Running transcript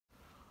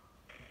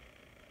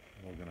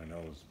Logan, I know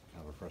it was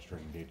kind of a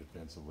frustrating day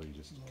defensively.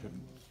 Just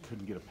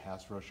couldn't get a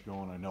pass rush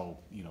going. I know,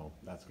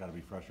 that's got to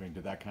be frustrating.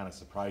 Did that kind of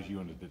surprise you,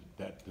 and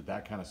did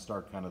that kind of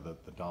start kind of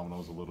the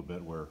dominoes a little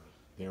bit, where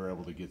they were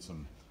able to get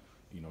some,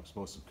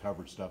 explosive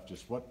coverage stuff?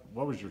 Just what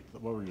were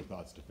your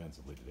thoughts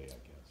defensively today, I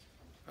guess?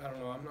 I don't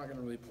know. I'm not going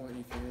to really point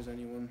any fingers at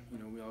anyone.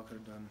 We all could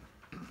have done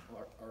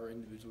our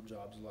individual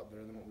jobs a lot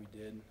better than what we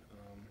did.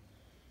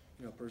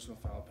 Personal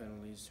foul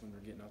penalties when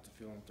we're getting out the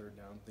field on third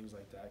down, things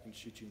like that can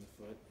shoot you in the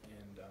foot,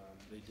 and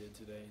they did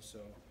today. So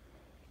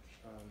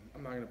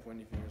I'm not going to point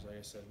any fingers. Like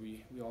I said,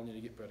 we all need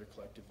to get better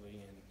collectively,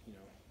 and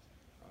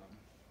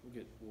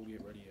we'll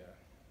get ready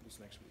this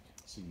next week.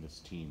 Seeing this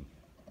team,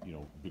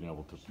 being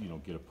able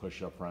to get a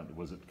push up front,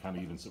 was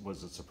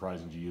it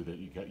surprising to you that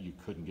you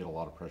couldn't get a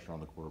lot of pressure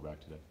on the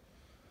quarterback today?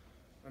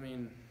 I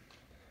mean,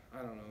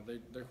 I don't know.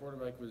 Their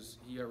quarterback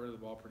he got rid of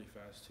the ball pretty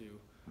fast too,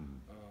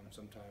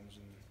 sometimes,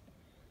 and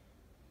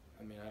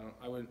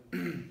I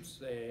wouldn't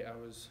say I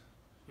was,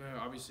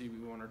 obviously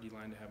we want our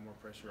D-line to have more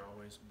pressure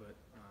always, but,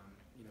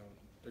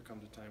 there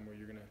comes a time where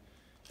you're going to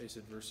face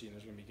adversity, and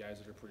there's going to be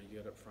guys that are pretty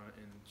good up front,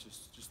 and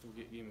just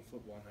the game of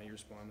football and how you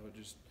respond to it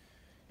just,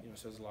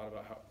 says a lot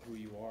about who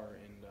you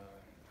are. And,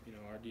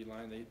 our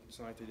D-line, it's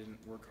not like they didn't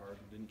work hard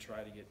and didn't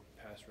try to get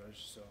pass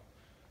rush, so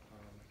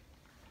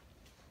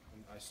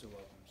I still love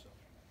them. So.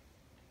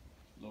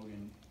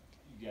 Logan,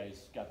 you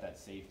guys got that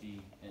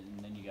safety, and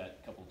then you got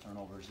a couple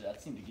turnovers.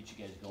 That seemed to get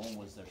you guys going.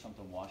 Was there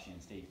something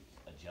Washington State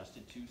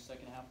adjusted to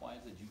second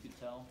half-wise that you could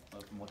tell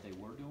from what they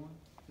were doing?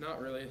 Not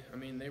really. I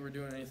mean, they were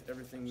doing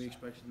everything we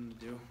expected them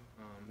to do.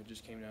 It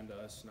just came down to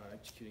us not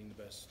executing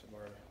the best of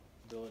our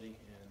ability,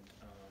 and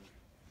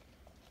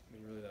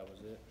really that was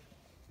it.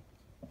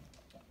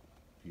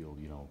 Field,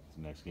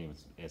 the next game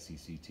it's an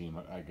SEC team.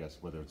 I guess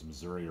whether it's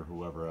Missouri or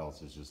whoever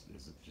else is just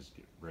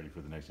get ready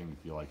for the next game. You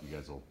feel like you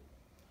guys will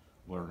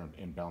learn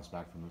and bounce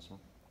back from this one?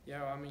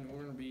 Yeah,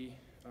 we're going to be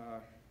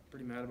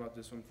pretty mad about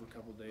this one for a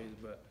couple of days,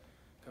 but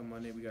come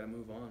Monday we got to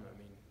move on.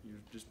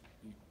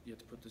 You have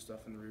to put this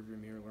stuff in the rearview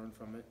mirror, learn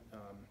from it,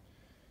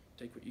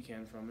 take what you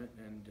can from it,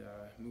 and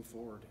move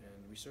forward. And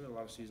we still got a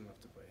lot of season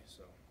left to play.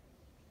 So.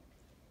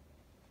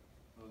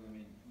 Well,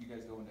 you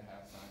guys go into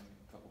halftime,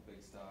 a couple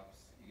big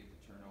stops, you get the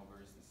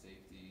turnovers, the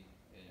safety,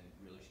 and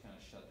really kind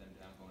of shut them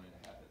down going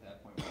into half. At that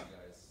point, were you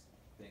guys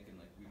thinking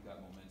like we've got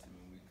momentum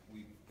and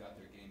we've got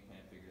their game plan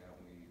figured out,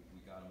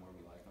 we got them where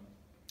we like them?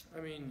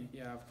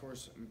 Yeah, of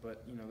course,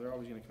 but they're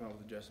always going to come out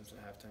with adjustments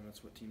at halftime. That's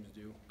what teams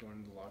do.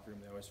 Going into the locker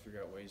room, they always figure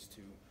out ways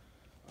to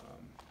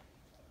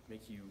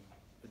make you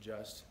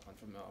adjust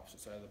from the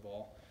opposite side of the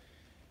ball.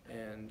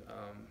 And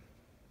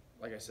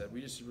like I said, we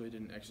just really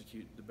didn't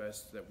execute the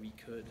best that we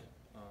could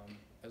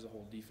as a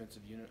whole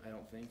defensive unit. I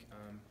don't think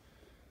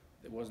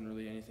it wasn't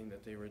really anything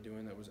that they were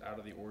doing that was out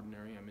of the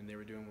ordinary. They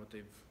were doing what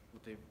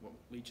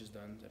Leach has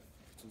done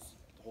since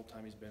the whole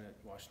time he's been at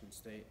Washington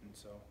State, and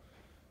so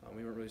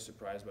we weren't really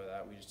surprised by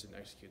that. We just didn't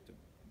execute the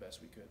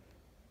best we could.